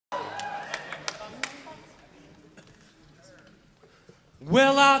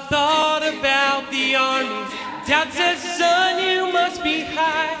Well, I thought about the army. Dad said, son, you must be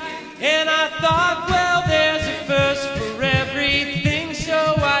high. And I thought, well, there's a first for everything.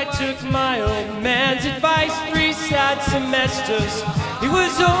 So I took my old man's advice, 3 sad semesters. It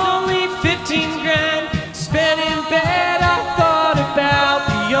was only 15 grand spent in bed. I thought about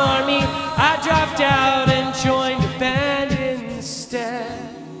the army. I dropped out and joined a band instead.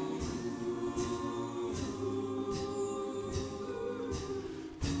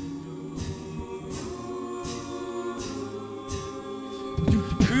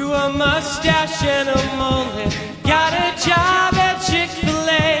 Grew a mustache and a mullet, got a job at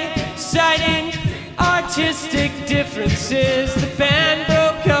Chick-fil-A, citing artistic differences. The band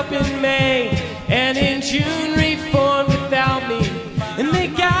broke up in May, and in June reformed without me. And they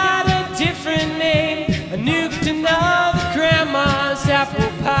got a different name. I nuked another grandma's apple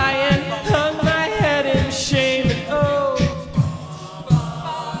pie and hung my head in shame. And oh,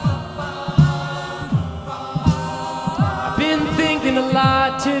 I've been thinking a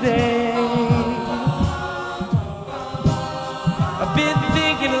lot today. I've been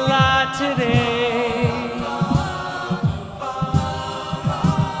thinking a lot today.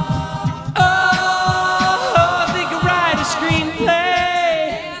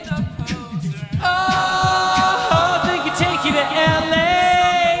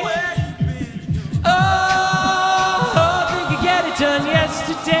 Done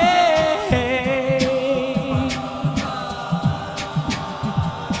yesterday.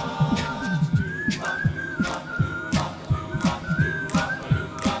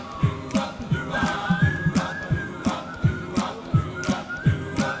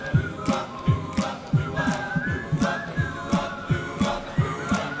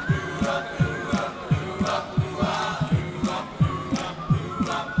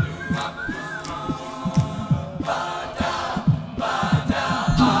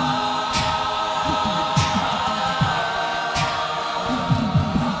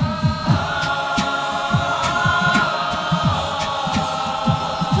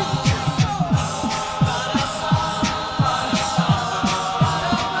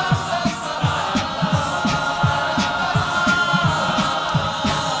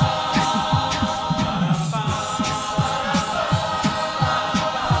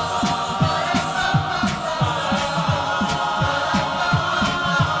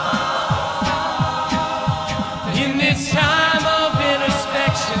 In this time of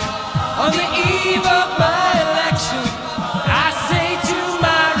introspection, on the eve of my election, I say to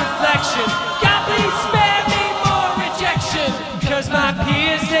my reflection, God, please spare me more rejection. Cause my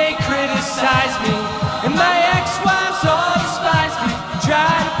peers, they criticize me, and my ex-wives all despise me.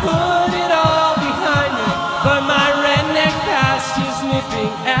 Try to put it all behind me, but my redneck past is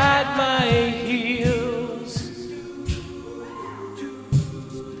nipping at my heels.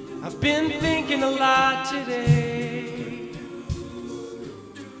 I've been thinking a lot today.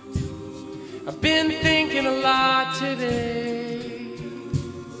 I've been thinking a lot today.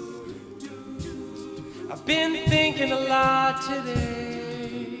 I've been thinking a lot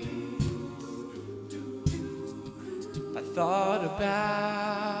today. I thought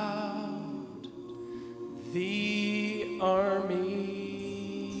about the